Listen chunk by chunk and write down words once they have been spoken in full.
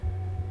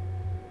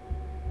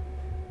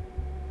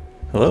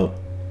Hello.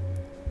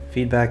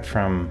 Feedback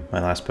from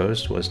my last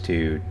post was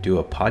to do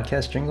a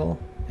podcast jingle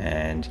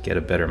and get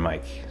a better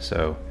mic.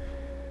 So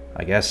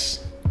I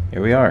guess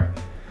here we are.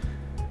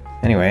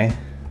 Anyway,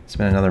 it's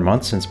been another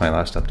month since my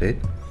last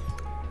update.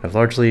 I've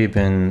largely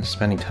been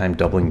spending time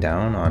doubling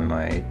down on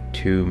my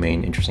two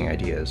main interesting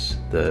ideas,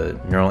 the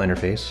neural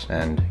interface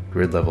and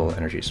grid level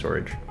energy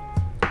storage.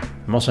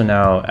 I'm also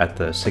now at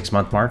the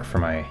 6-month mark for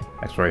my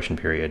exploration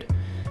period.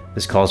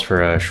 This calls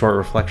for a short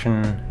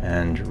reflection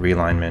and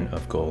realignment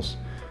of goals.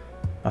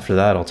 After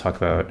that, I'll talk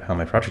about how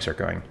my projects are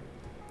going.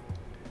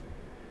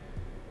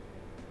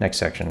 Next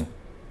section,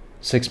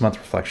 6-month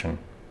reflection.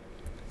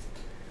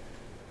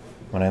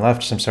 When I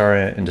left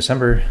Samsara in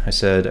December, I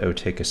said I would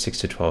take a 6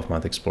 to 12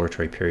 month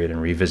exploratory period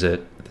and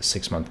revisit the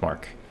 6-month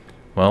mark.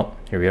 Well,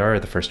 here we are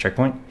at the first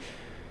checkpoint.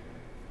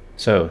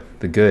 So,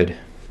 the good.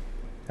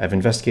 I've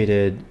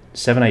investigated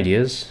 7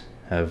 ideas,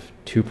 have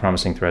 2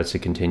 promising threads to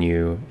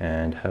continue,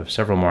 and have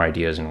several more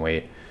ideas in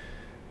wait.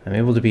 I'm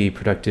able to be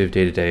productive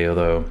day to day,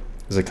 although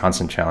it's a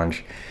constant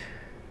challenge.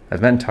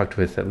 I've met and talked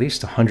with at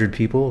least 100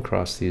 people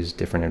across these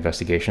different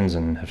investigations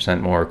and have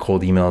sent more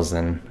cold emails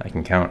than I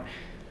can count.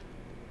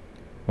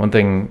 One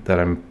thing that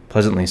I'm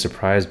pleasantly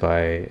surprised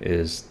by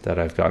is that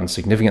I've gotten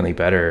significantly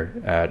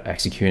better at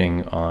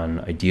executing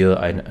on idea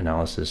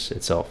analysis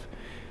itself.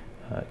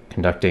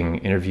 Conducting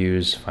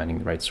interviews, finding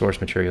the right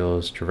source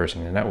materials,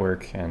 traversing the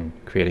network, and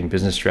creating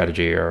business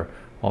strategy are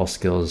all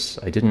skills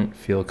I didn't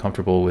feel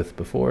comfortable with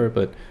before,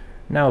 but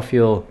now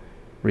feel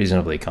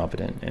reasonably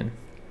competent in.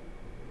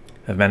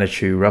 I've managed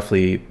to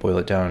roughly boil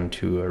it down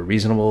to a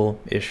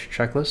reasonable-ish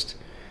checklist.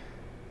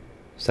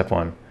 Step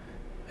 1.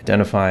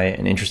 Identify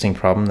an interesting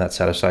problem that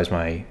satisfies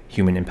my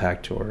human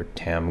impact or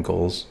TAM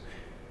goals.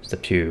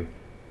 Step 2.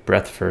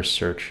 Breadth first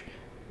search.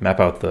 Map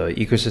out the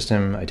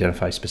ecosystem,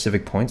 identify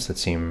specific points that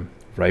seem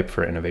ripe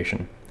for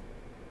innovation.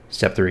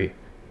 Step 3.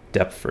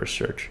 Depth first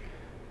search.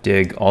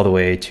 Dig all the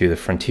way to the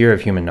frontier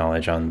of human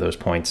knowledge on those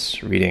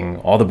points, reading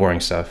all the boring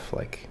stuff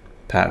like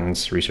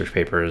patents, research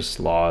papers,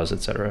 laws,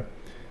 etc.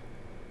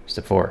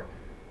 Step 4.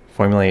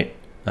 Formulate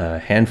a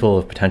handful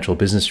of potential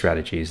business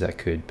strategies that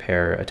could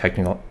pair a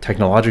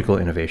technological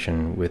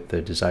innovation with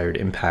the desired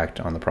impact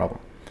on the problem.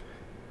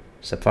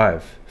 Step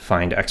 5.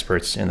 Find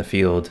experts in the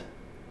field.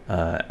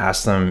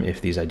 Ask them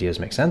if these ideas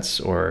make sense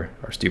or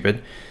are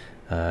stupid.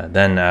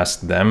 Then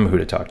ask them who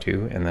to talk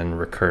to, and then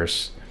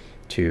recurse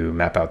to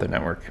map out the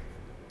network.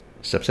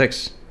 Step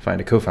 6.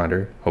 Find a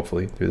co-founder,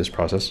 hopefully, through this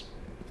process.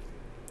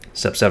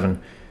 Step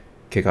 7.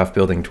 Kick off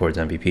building towards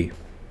MVP.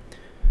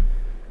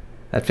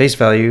 At face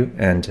value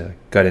and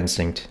gut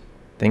instinct,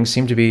 things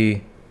seem to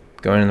be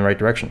going in the right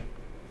direction.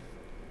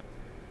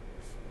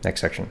 Next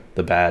section,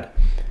 the bad.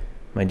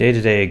 My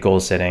day-to-day goal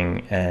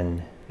setting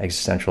and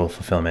existential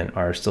fulfillment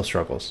are still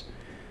struggles.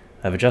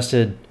 I've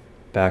adjusted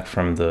back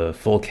from the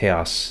full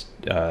chaos,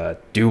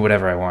 do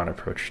whatever I want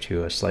approach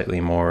to a slightly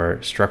more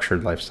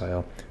structured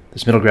lifestyle.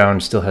 This middle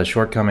ground still has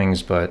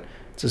shortcomings, but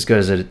it's as good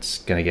as it's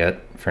going to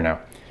get for now.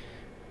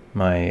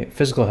 My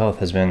physical health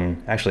has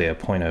been actually a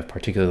point of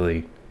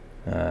particular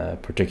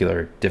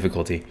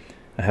difficulty.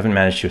 I haven't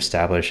managed to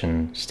establish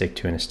and stick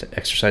to an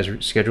exercise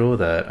schedule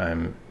that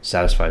I'm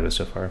satisfied with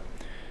so far.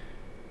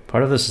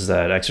 Part of this is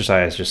that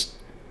exercise just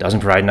doesn't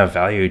provide enough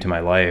value to my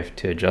life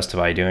to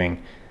justify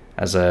doing.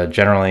 As a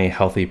generally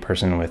healthy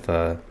person with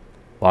a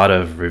lot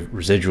of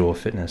residual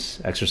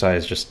fitness,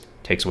 exercise just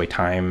takes away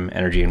time,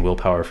 energy, and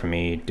willpower from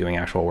me doing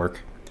actual work.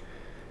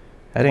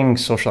 Adding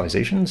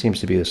socialization seems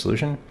to be the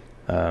solution.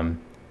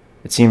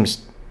 It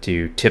seems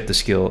to tip the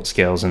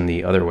scales in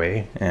the other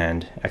way,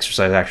 and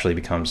exercise actually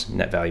becomes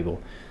net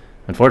valuable.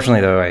 Unfortunately,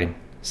 though, I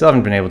still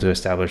haven't been able to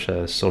establish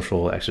a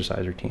social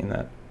exercise routine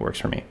that works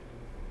for me.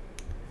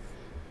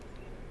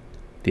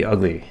 The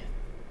ugly.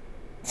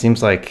 It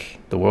seems like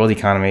the world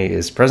economy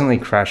is presently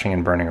crashing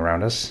and burning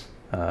around us,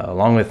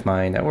 along with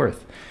my net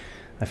worth.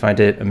 I find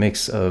it a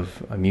mix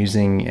of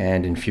amusing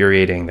and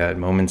infuriating that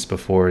moments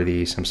before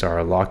the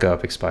Samsara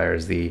lockup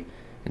expires, the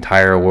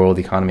entire world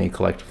economy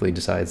collectively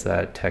decides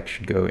that tech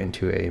should go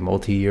into a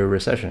multi-year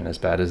recession as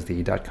bad as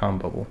the dot-com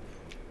bubble.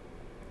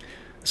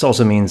 This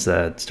also means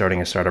that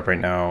starting a startup right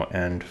now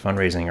and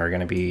fundraising are going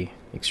to be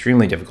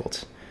extremely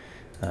difficult.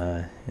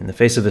 In the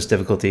face of this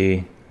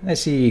difficulty, I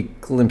see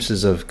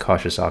glimpses of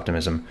cautious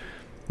optimism.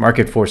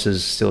 Market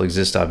forces still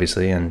exist,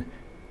 obviously, and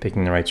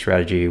picking the right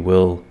strategy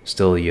will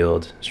still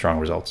yield strong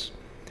results.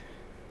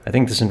 I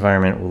think this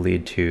environment will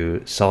lead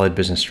to solid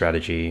business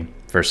strategy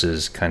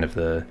versus kind of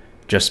the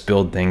just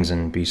build things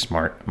and be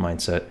smart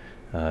mindset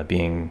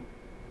being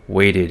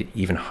weighted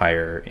even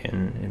higher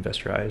in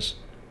investor eyes.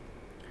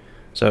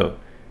 So,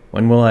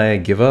 when will I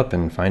give up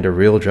and find a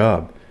real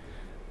job?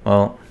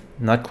 Well,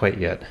 not quite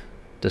yet.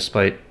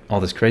 Despite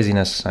all this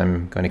craziness,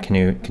 I'm going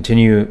to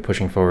continue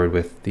pushing forward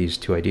with these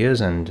 2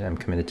 ideas, and I'm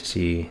committed to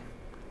see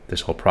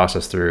this whole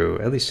process through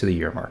at least to the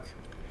year mark.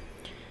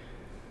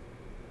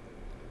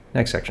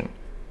 Next section,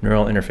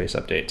 neural interface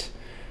update.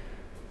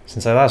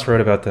 Since I last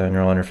wrote about the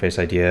neural interface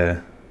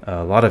idea,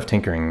 a lot of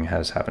tinkering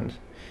has happened.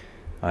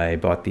 I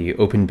bought the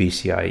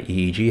OpenBCI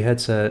EEG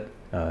headset,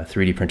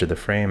 3D printed the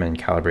frame and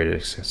calibrated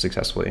it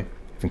successfully.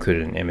 I've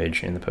included an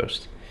image in the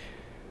post.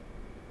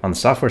 On the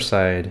software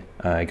side,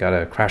 I got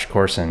a crash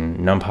course in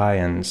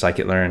NumPy and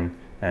scikit-learn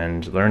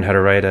and learned how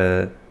to write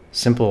a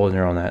simple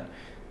neural net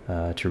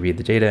to read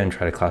the data and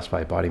try to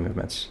classify body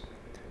movements.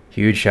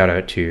 Huge shout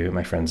out to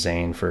my friend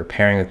Zane for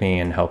pairing with me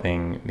and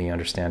helping me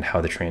understand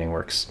how the training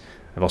works.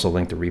 I've also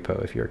linked the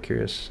repo if you're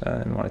curious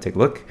and want to take a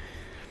look.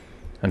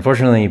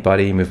 Unfortunately,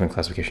 body movement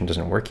classification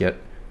doesn't work yet.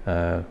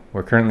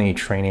 We're currently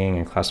training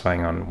and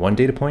classifying on one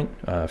data point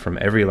from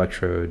every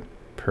electrode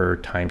per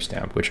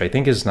timestamp, which I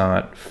think is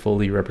not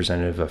fully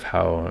representative of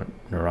how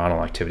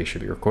neuronal activity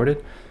should be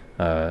recorded.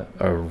 A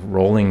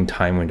rolling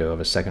time window of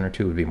a second or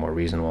two would be more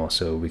reasonable,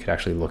 so we could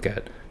actually look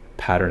at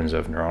patterns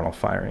of neuronal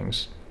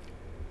firings.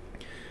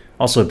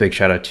 Also, a big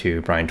shout out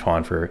to Brian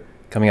Tuan for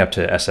coming up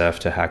to SF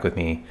to hack with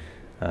me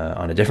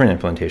on a different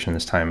implementation,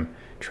 this time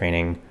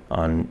training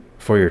on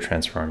Fourier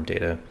transform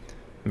data.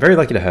 I'm very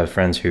lucky to have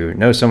friends who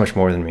know so much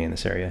more than me in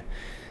this area.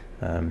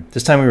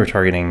 This time we were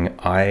targeting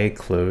eye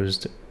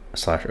closed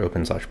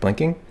 /open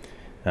 /blinking.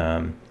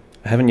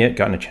 I haven't yet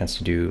gotten a chance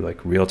to do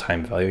like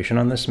real-time evaluation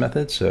on this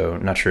method, so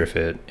not sure if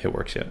it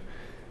works yet.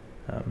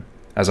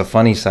 As a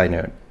funny side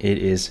note, it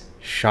is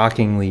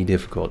shockingly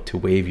difficult to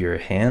wave your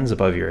hands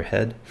above your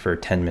head for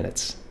 10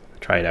 minutes.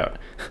 Try it out.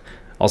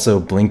 Also,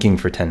 blinking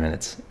for 10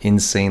 minutes,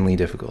 insanely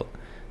difficult.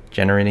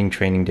 Generating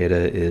training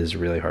data is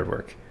really hard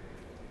work.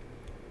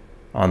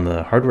 On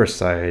the hardware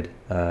side,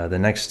 the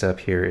next step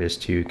here is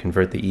to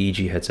convert the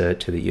EEG headset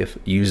to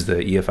use the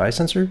EFI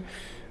sensor,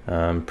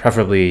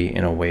 preferably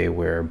in a way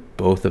where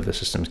both of the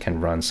systems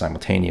can run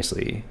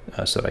simultaneously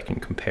so that I can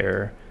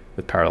compare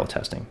with parallel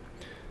testing.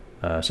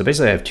 So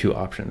basically I have two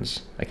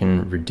options. I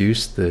can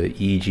reduce the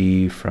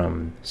EEG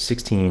from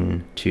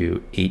 16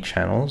 to 8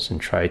 channels and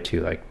try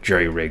to like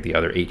jury rig the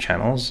other 8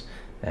 channels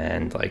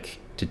and like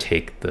to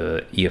take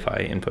the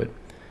EFI input.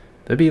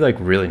 That'd be like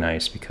really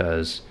nice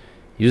because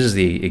it uses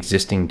the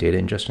existing data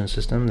ingestion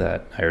system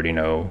that I already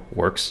know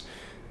works.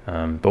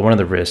 But one of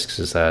the risks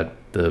is that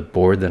the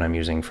board that I'm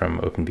using from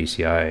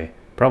OpenBCI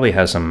probably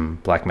has some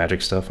black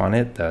magic stuff on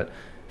it that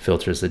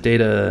filters the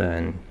data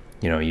and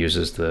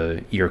uses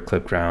the ear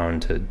clip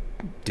ground to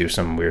do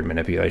some weird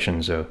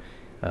manipulation, so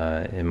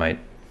it might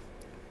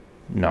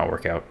not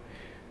work out.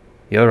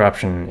 The other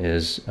option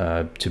is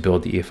to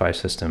build the EFI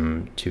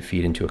system to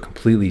feed into a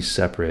completely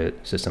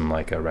separate system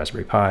like a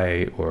Raspberry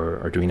Pi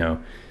or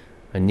Arduino.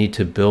 I need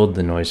to build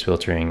the noise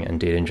filtering and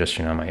data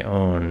ingestion on my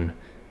own,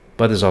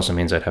 but this also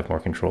means I'd have more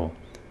control.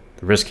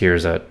 The risk here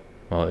is that,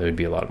 well, it would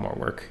be a lot more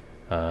work.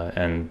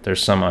 And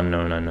there's some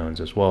unknown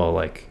unknowns as well,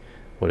 like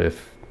what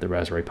if the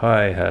Raspberry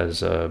Pi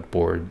has a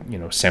board,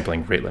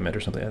 sampling rate limit or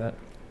something like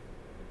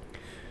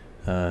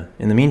that.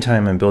 In the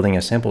meantime, I'm building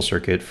a sample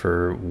circuit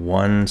for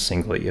one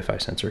single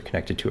EFI sensor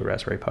connected to a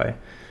Raspberry Pi.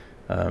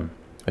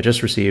 I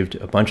just received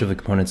a bunch of the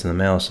components in the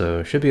mail,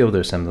 so should be able to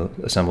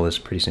assemble this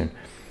pretty soon.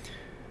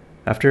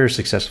 After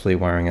successfully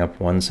wiring up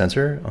one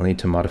sensor, I'll need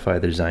to modify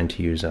the design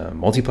to use a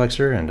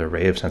multiplexer and an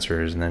array of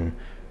sensors, and then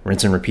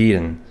rinse and repeat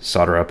and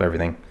solder up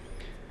everything.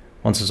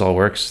 Once this all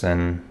works,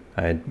 then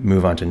I'd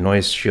move on to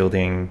noise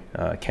shielding,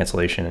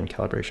 cancellation, and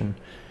calibration.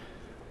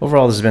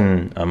 Overall, this has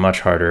been a much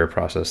harder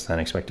process than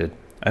expected.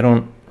 I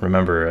don't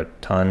remember a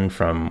ton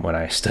from when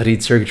I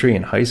studied circuitry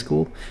in high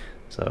school,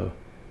 so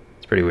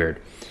it's pretty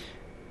weird.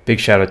 Big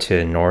shout out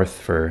to North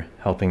for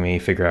helping me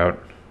figure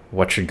out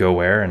what should go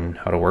where and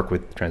how to work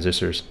with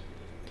transistors.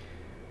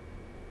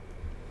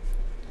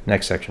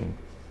 Next section,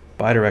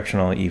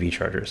 bidirectional EV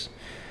chargers.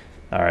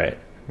 All right,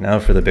 now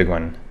for the big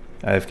one.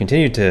 I've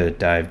continued to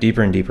dive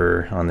deeper and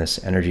deeper on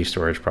this energy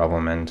storage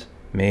problem and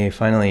may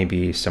finally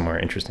be somewhere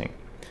interesting.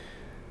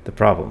 The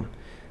problem.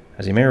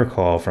 As you may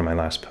recall from my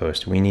last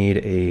post, we need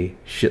a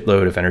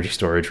shitload of energy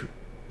storage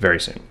very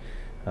soon.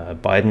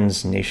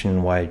 Biden's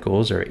nationwide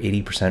goals are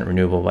 80%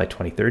 renewable by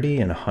 2030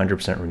 and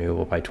 100%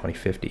 renewable by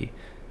 2050.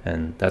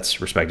 And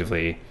that's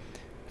respectively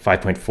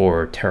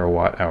 5.4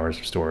 terawatt hours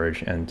of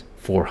storage and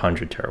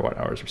 400 terawatt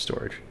hours of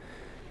storage.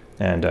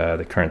 And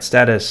the current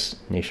status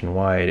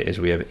nationwide is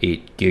we have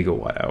 8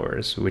 gigawatt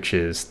hours, which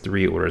is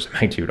 3 orders of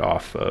magnitude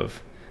off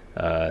of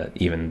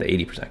even the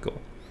 80%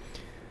 goal.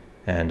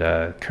 And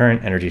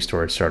current energy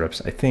storage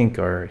startups, I think,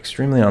 are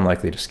extremely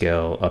unlikely to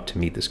scale up to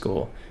meet this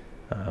goal.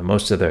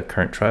 Most of the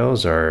current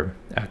trials are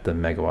at the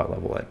megawatt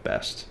level at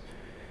best.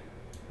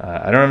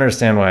 I don't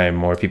understand why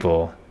more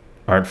people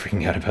aren't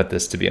freaking out about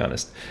this, to be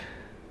honest.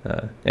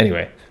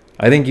 Anyway,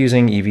 I think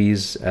using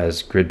EVs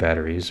as grid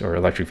batteries or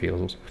electric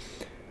vehicles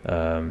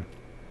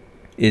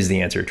is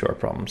the answer to our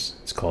problems.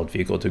 It's called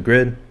vehicle to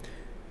grid.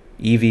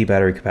 EV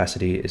battery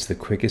capacity is the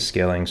quickest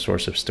scaling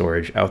source of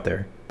storage out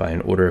there by an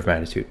order of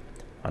magnitude.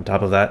 On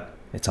top of that,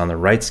 it's on the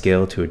right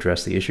scale to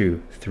address the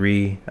issue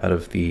 3 out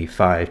of the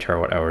 5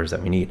 terawatt hours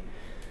that we need.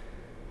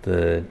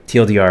 The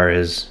TLDR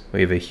is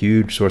we have a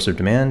huge source of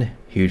demand,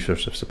 huge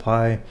source of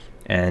supply,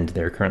 and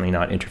they're currently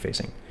not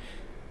interfacing.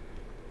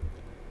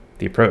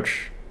 The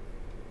approach.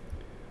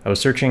 I was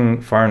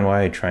searching far and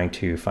wide trying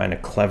to find a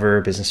clever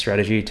business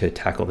strategy to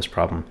tackle this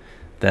problem.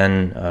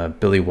 Then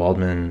Billy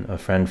Waldman, a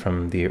friend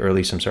from the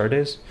early Samsara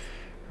days,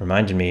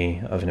 reminded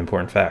me of an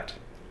important fact.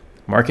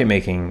 Market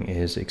making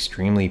is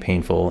extremely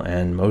painful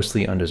and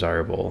mostly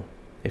undesirable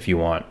if you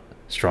want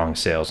strong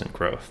sales and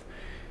growth.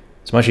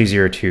 It's much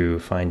easier to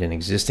find an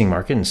existing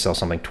market and sell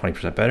something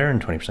 20% better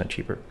and 20%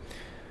 cheaper.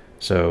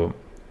 So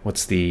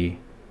what's the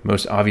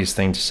most obvious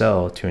thing to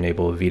sell to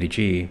enable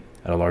V2G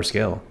at a large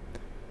scale?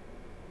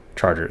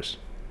 Chargers.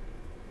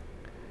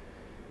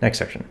 Next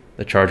section,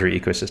 the charger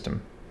ecosystem.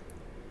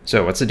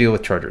 So what's the deal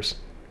with chargers?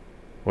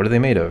 What are they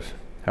made of?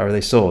 How are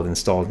they sold,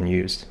 installed, and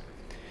used?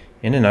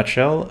 In a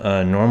nutshell,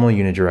 a normal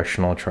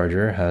unidirectional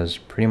charger has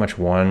pretty much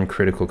one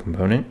critical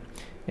component,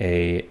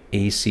 a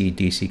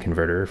AC-DC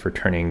converter for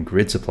turning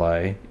grid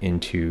supply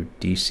into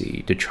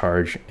DC to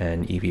charge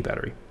an EV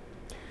battery.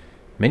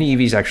 Many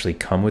EVs actually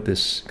come with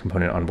this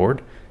component on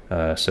board,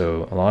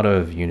 so a lot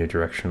of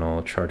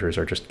unidirectional chargers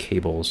are just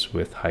cables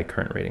with high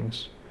current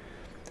ratings.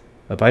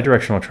 A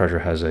bidirectional charger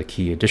has a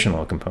key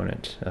additional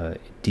component, a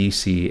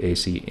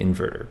DC-AC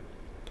inverter.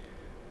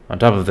 On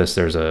top of this,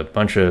 there's a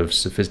bunch of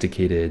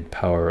sophisticated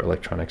power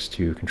electronics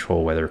to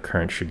control whether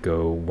current should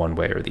go one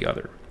way or the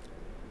other.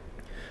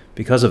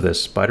 Because of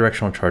this,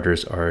 bidirectional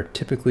chargers are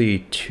typically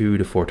 2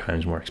 to 4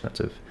 times more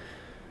expensive.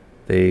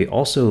 They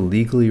also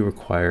legally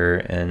require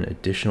an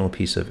additional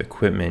piece of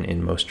equipment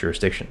in most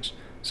jurisdictions,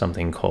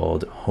 something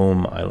called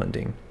home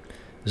islanding.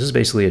 This is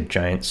basically a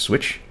giant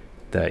switch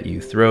that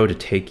you throw to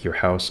take your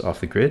house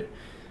off the grid,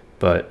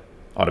 but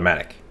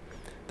automatic.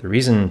 The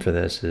reason for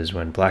this is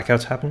when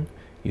blackouts happen,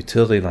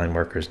 utility line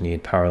workers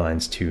need power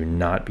lines to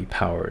not be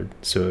powered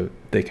so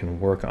they can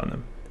work on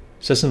them.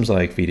 Systems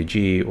like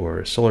V2G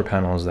or solar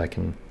panels that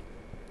can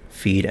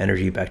feed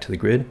energy back to the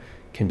grid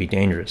can be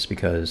dangerous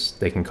because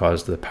they can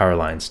cause the power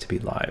lines to be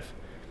live.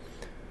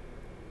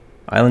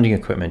 Islanding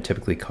equipment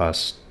typically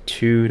costs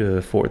 $2,000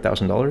 to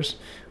 $4,000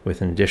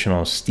 with an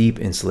additional steep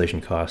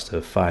installation cost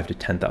of $5,000 to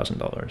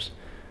 $10,000.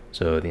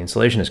 So the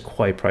installation is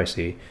quite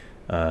pricey,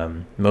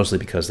 mostly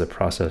because the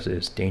process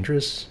is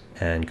dangerous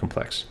and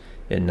complex.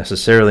 It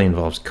necessarily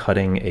involves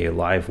cutting a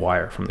live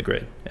wire from the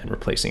grid and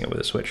replacing it with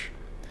a switch.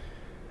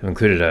 I've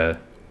included a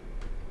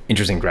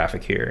interesting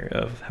graphic here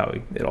of how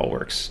it all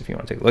works if you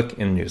want to take a look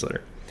in the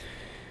newsletter.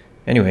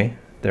 Anyway,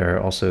 there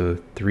are also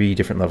 3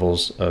 different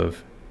levels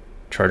of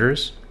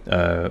chargers,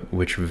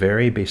 which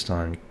vary based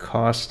on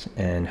cost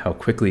and how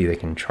quickly they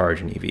can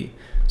charge an EV.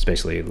 It's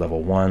basically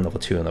level 1, level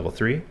 2, and level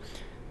 3.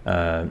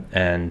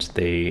 And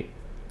they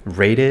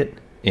rate it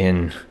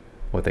in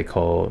what they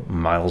call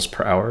miles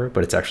per hour,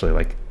 but it's actually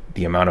like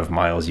the amount of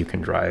miles you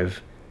can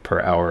drive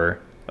per hour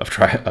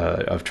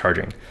of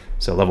charging.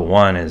 So level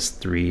 1 is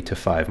 3 to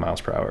 5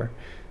 miles per hour.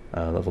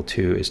 Level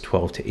 2 is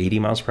 12 to 80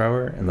 miles per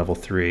hour. And level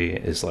 3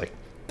 is like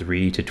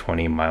 3 to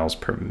 20 miles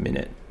per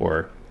minute,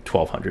 or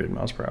 1,200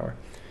 miles per hour.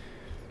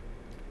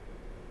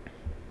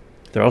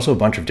 There are also a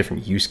bunch of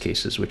different use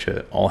cases, which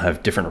all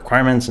have different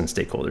requirements and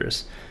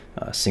stakeholders.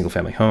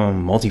 Single-family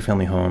home,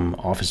 multifamily home,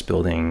 office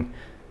building,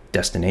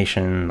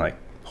 destination, like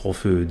Whole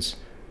Foods,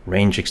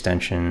 range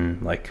extension,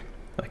 like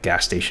a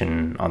gas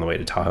station on the way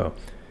to Tahoe,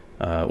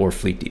 or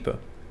Fleet Depot.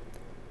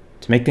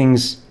 To make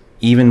things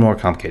even more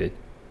complicated,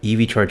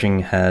 EV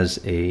charging has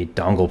a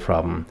dongle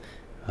problem.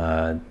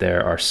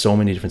 There are so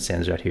many different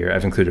standards out here.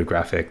 I've included a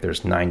graphic.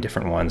 There's 9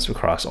 different ones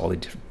across all the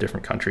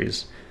different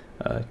countries.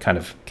 Kind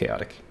of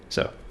chaotic.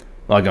 So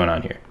a lot going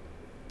on here.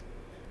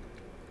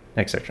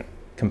 Next section,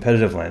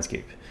 competitive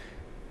landscape.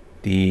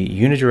 The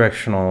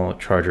unidirectional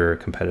charger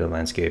competitive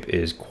landscape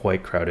is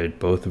quite crowded,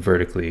 both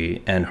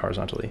vertically and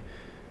horizontally.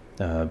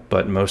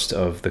 But most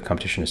of the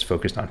competition is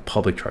focused on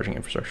public charging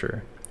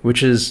infrastructure,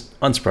 which is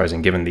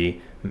unsurprising given the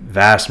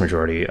vast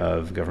majority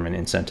of government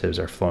incentives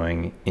are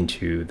flowing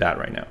into that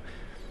right now.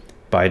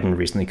 Biden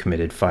recently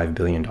committed $5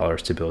 billion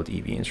to build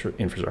EV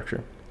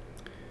infrastructure.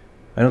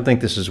 I don't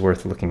think this is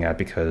worth looking at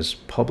because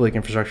public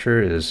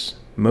infrastructure is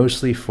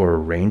mostly for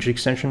range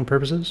extension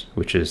purposes,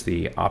 which is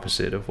the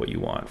opposite of what you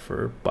want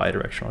for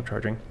bidirectional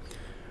charging.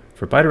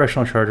 For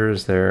bidirectional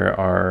chargers, there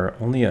are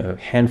only a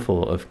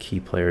handful of key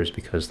players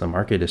because the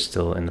market is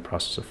still in the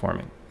process of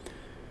forming.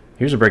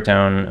 Here's a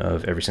breakdown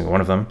of every single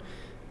one of them.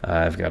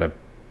 I've got a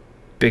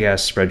big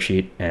ass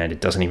spreadsheet and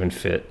it doesn't even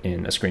fit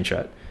in a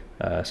screenshot.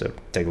 So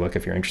take a look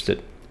if you're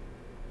interested.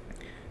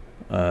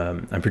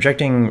 I'm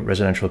projecting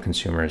residential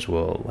consumers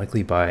will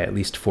likely buy at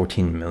least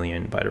 14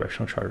 million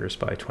bidirectional chargers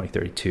by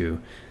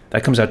 2032.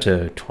 That comes out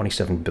to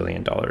 $27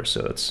 billion,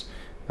 so it's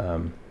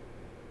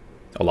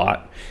a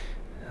lot.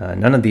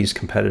 None of these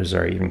competitors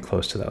are even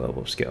close to that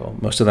level of scale.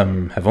 Most of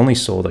them have only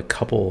sold a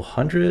couple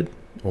hundred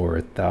or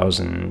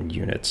 1,000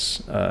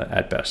 units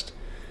at best.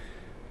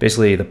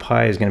 Basically, the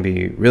pie is going to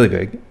be really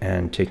big,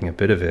 and taking a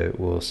bit of it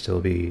will still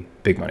be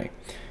big money.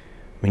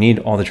 We need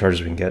all the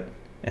chargers we can get,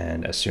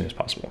 and as soon as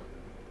possible.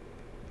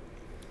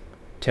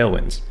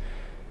 Tailwinds.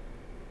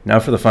 Now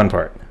for the fun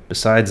part.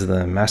 Besides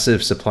the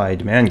massive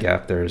supply-demand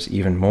gap, there's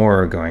even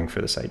more going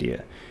for this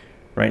idea.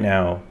 Right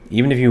now,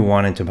 even if you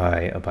wanted to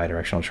buy a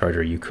bidirectional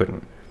charger, you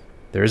couldn't.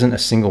 There isn't a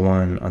single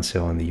one on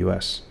sale in the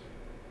US.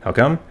 How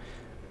come?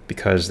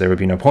 Because there would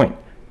be no point.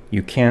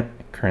 You can't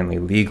currently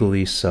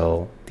legally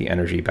sell the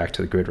energy back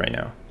to the grid right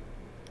now.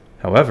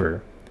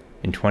 However,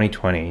 in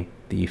 2020,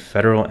 the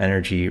Federal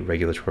Energy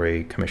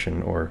Regulatory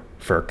Commission, or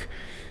FERC,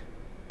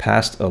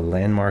 passed a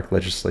landmark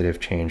legislative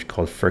change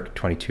called FERC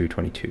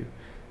 2222.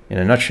 In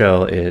a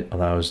nutshell, it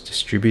allows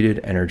distributed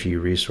energy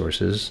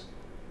resources,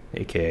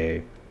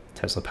 aka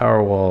Tesla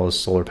Powerwalls,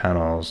 solar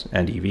panels,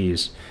 and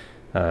EVs,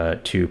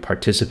 to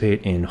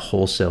participate in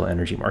wholesale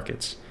energy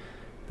markets.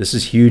 This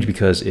is huge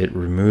because it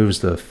removes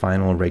the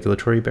final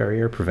regulatory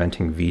barrier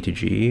preventing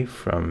V2G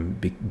from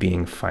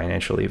being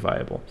financially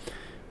viable.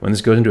 When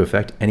this goes into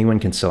effect, anyone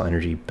can sell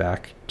energy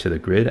back to the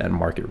grid at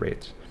market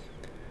rates.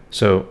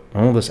 So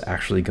when will this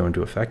actually go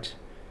into effect?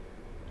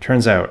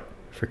 Turns out,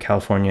 for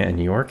California and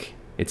New York,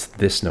 it's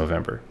this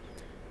November.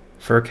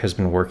 FERC has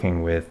been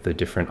working with the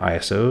different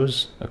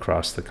ISOs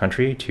across the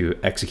country to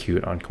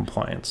execute on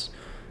compliance.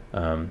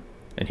 And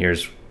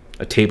here's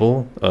a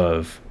table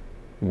of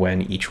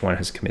when each one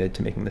has committed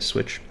to making this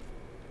switch.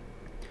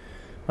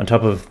 On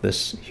top of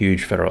this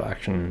huge federal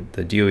action,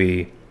 the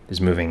DOE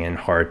is moving in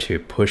hard to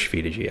push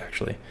V2G,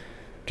 actually.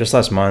 Just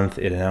last month,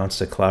 it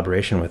announced a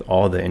collaboration with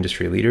all the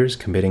industry leaders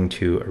committing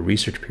to a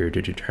research period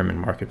to determine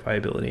market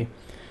viability.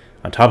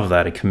 On top of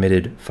that, it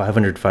committed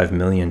 $505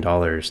 million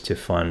to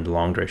fund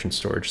long-duration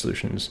storage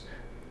solutions,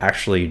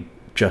 actually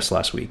just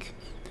last week.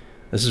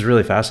 This is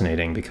really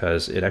fascinating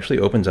because it actually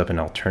opens up an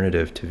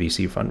alternative to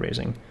VC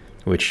fundraising,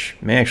 which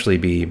may actually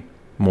be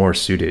more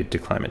suited to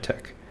climate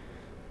tech.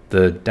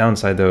 The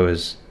downside, though,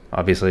 is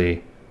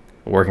obviously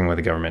working with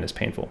the government is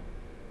painful.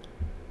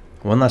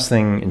 One last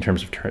thing in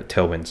terms of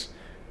tailwinds.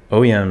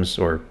 OEMs,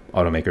 or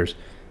automakers,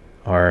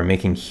 are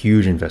making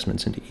huge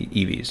investments into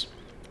EVs.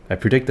 I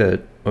predict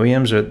that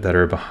OEMs that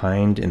are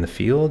behind in the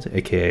field,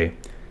 aka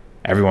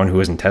everyone who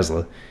isn't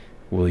Tesla,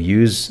 will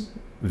use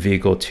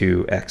Vehicle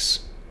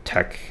 2X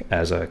tech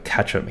as a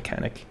catch-up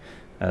mechanic,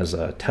 as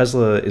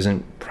Tesla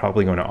isn't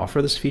probably going to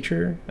offer this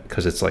feature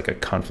because it's like a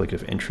conflict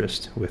of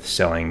interest with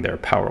selling their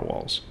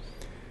Powerwalls.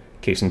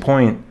 Case in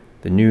point,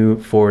 the new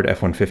Ford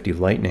F-150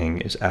 Lightning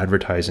is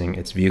advertising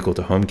its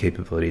vehicle-to-home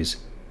capabilities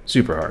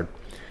super hard.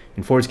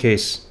 In Ford's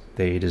case,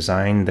 they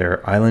designed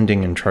their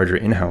islanding and charger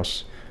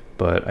in-house,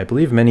 but I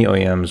believe many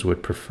OEMs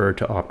would prefer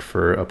to opt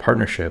for a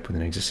partnership with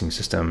an existing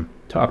system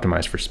to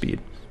optimize for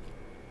speed.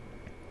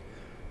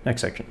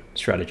 Next section,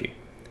 strategy.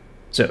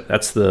 So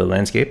that's the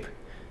landscape.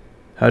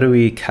 How do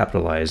we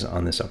capitalize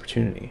on this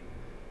opportunity?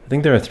 I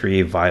think there are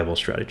three viable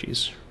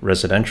strategies: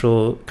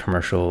 residential,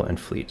 commercial, and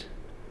fleet.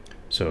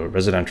 So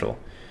residential.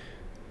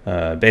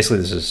 Basically,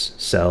 this is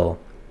sell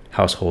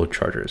household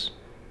chargers.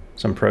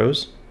 Some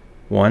pros.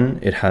 One,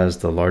 it has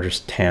the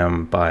largest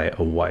TAM by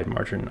a wide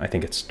margin. I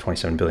think it's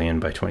 27 billion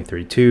by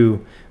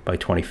 2032, by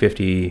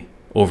 2050,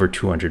 over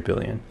 200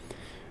 billion.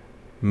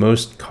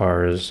 Most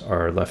cars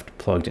are left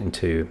plugged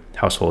into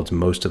households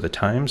most of the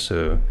time,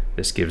 so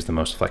this gives the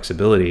most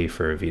flexibility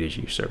for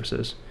V2G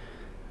services.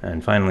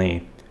 And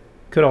finally,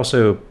 could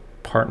also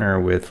partner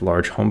with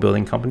large home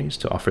building companies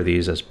to offer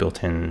these as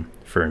built-in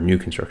for new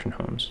construction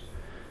homes.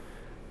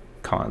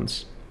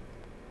 Cons.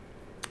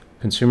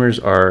 Consumers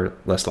are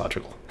less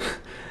logical.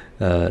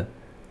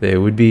 They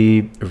would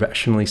be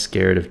irrationally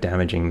scared of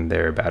damaging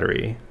their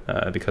battery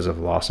because of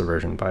loss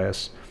aversion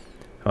bias.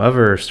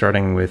 However,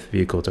 starting with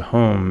vehicle to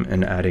home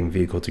and adding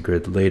vehicle to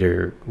grid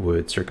later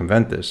would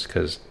circumvent this,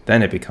 because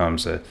then it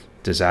becomes a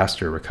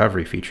disaster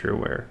recovery feature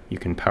where you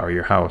can power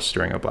your house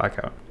during a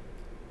blackout.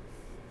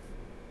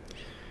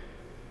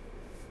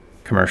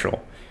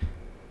 Commercial.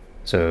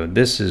 So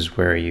this is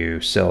where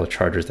you sell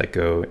chargers that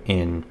go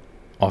in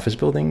office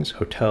buildings,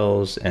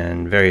 hotels,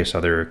 and various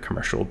other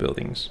commercial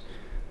buildings.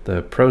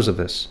 The pros of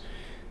this: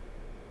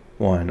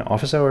 one,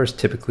 office hours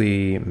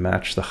typically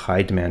match the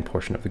high demand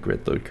portion of the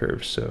grid load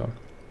curve, so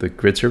the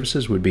grid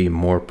services would be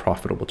more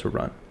profitable to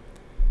run.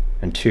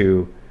 And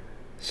two,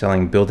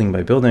 selling building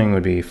by building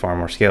would be far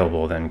more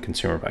scalable than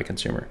consumer by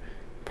consumer.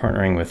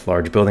 Partnering with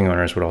large building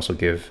owners would also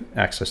give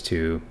access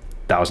to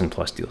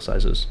 1,000+ deal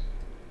sizes.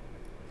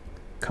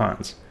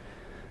 Cons.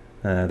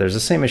 There's the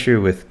same issue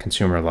with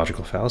consumer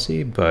logical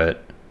fallacy,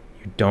 but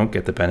you don't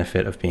get the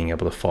benefit of being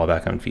able to fall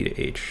back on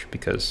V2H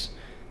because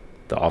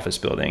the office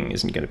building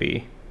isn't going to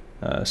be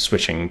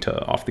switching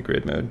to off the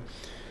grid mode.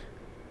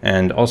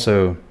 And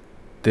also,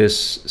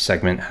 this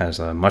segment has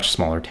a much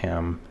smaller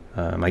TAM.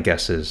 My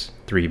guess is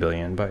 3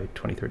 billion by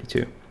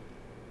 2032.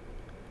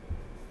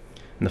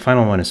 And the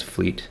final one is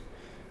fleet.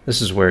 This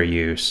is where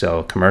you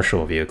sell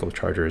commercial vehicle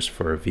chargers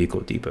for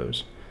vehicle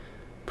depots.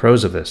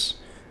 Pros of this: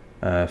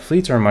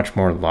 fleets are much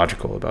more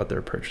logical about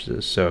their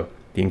purchases, so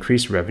the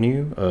increased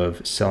revenue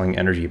of selling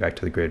energy back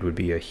to the grid would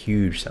be a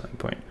huge selling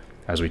point.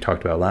 As we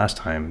talked about last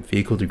time,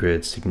 vehicle to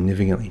grid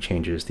significantly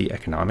changes the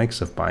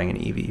economics of buying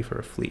an EV for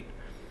a fleet.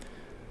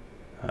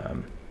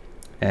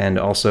 And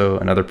also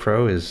another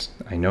pro is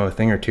I know a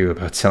thing or two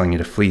about selling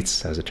into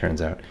fleets, as it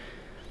turns out.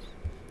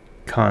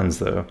 Cons,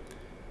 though: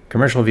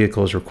 commercial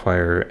vehicles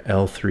require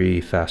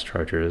L3 fast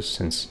chargers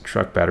since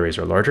truck batteries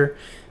are larger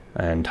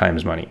and time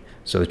is money.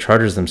 So the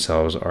chargers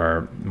themselves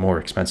are more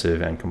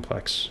expensive and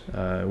complex,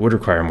 would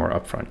require more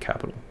upfront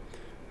capital.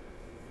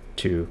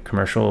 2,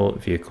 commercial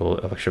vehicle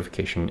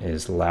electrification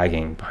is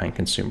lagging behind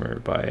consumer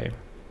by,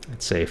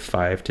 let's say,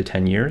 5 to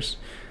 10 years.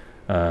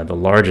 The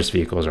largest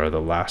vehicles are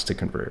the last to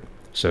convert.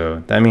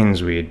 So that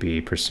means we'd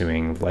be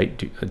pursuing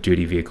light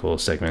duty vehicle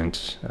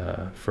segment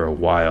for a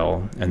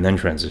while, and then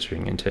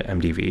transitioning into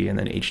MDV and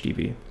then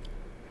HDV.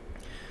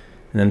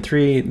 And then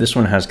 3, this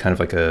one has kind of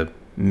like a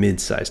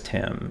mid-sized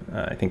TAM,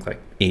 I think like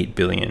 8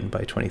 billion by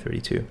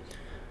 2032.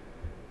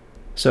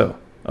 So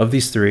of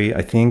these 3,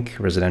 I think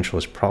residential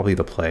is probably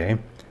the play,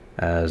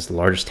 as the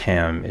largest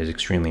TAM is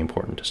extremely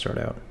important to start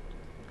out.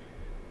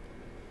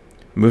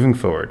 Moving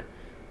forward,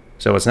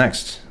 so what's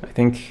next? I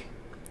think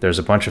there's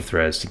a bunch of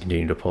threads to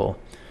continue to pull.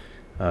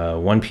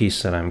 One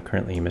piece that I'm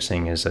currently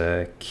missing is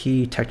a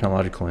key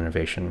technological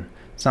innovation.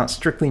 It's not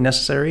strictly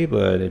necessary,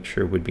 but it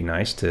sure would be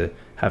nice to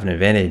have an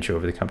advantage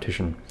over the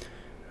competition.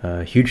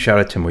 Huge shout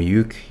out to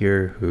Moyuk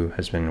here, who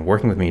has been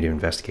working with me to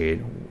investigate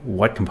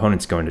what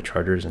components go into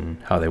chargers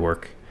and how they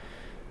work.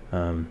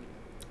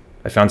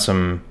 I found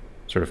some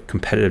sort of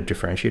competitive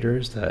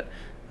differentiators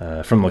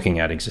that from looking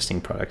at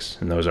existing products,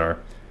 and those are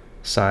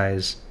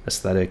size,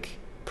 aesthetic,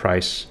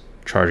 price,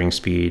 charging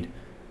speed,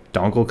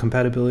 dongle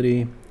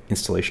compatibility,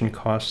 installation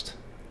cost,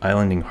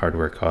 islanding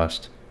hardware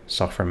cost,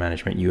 software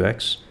management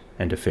UX,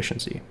 and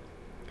efficiency.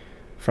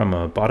 From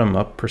a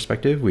bottom-up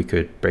perspective, we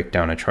could break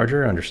down a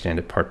charger, understand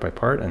it part by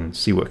part, and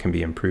see what can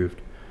be improved.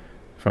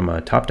 From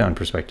a top-down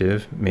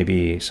perspective,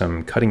 maybe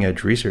some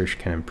cutting-edge research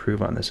can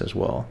improve on this as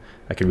well.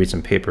 I could read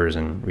some papers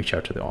and reach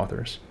out to the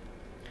authors.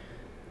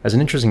 As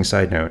an interesting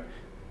side note,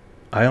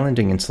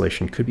 islanding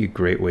installation could be a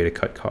great way to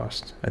cut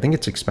costs. I think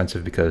it's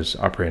expensive because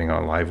operating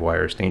on live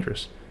wire is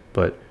dangerous,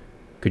 but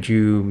could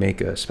you make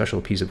a special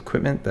piece of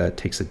equipment that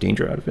takes the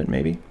danger out of it,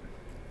 maybe?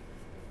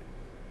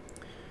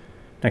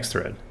 Next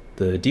thread.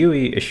 The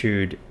DOE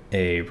issued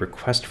a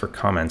request for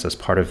comments as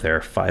part of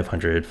their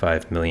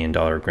 $505 million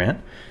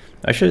grant.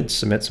 I should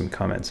submit some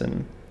comments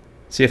and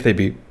see if they'd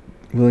be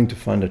willing to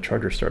fund a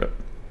charger startup.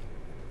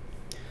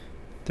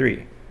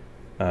 3,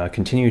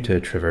 continue to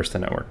traverse the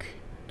network.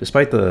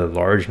 Despite the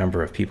large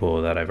number of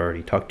people that I've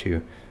already talked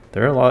to,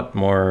 there are a lot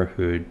more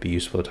who'd be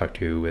useful to talk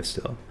to with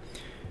still.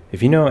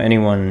 If you know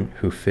anyone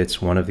who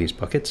fits one of these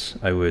buckets,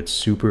 I would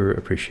super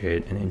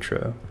appreciate an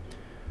intro.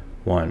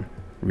 1,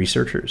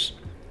 researchers,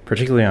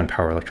 particularly on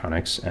power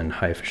electronics and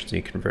high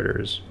efficiency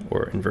converters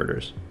or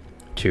inverters.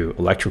 2,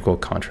 electrical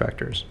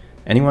contractors,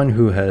 anyone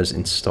who has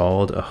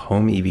installed a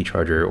home EV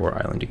charger or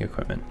islanding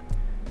equipment.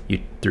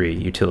 3,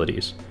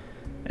 utilities,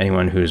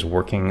 anyone who is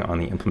working on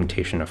the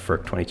implementation of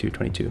FERC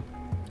 2222.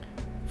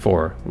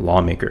 4,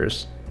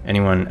 lawmakers,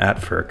 anyone at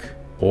FERC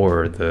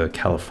or the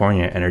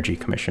California Energy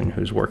Commission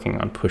who's working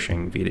on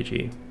pushing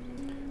V2G.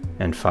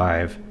 And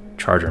 5,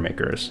 charger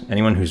makers,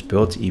 anyone who's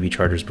built EV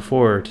chargers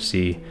before to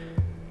see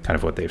kind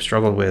of what they've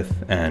struggled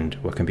with and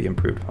what can be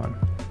improved upon.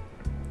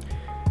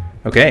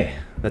 Okay,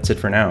 that's it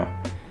for now.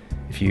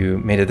 If you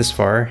made it this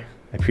far,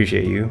 I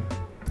appreciate you,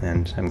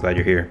 and I'm glad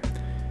you're here.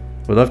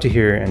 Would love to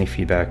hear any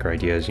feedback or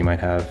ideas you might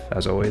have,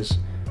 as always.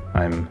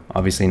 I'm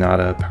obviously not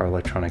a power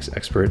electronics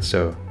expert,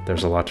 so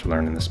there's a lot to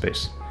learn in this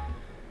space.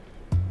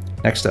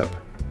 Next up,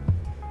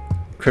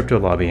 crypto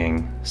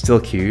lobbying, still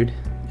queued,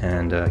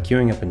 and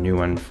queuing up a new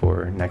one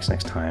for next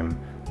time,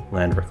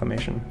 land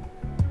reclamation.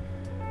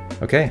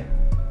 Okay,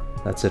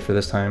 that's it for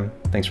this time.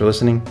 Thanks for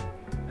listening.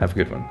 Have a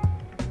good one.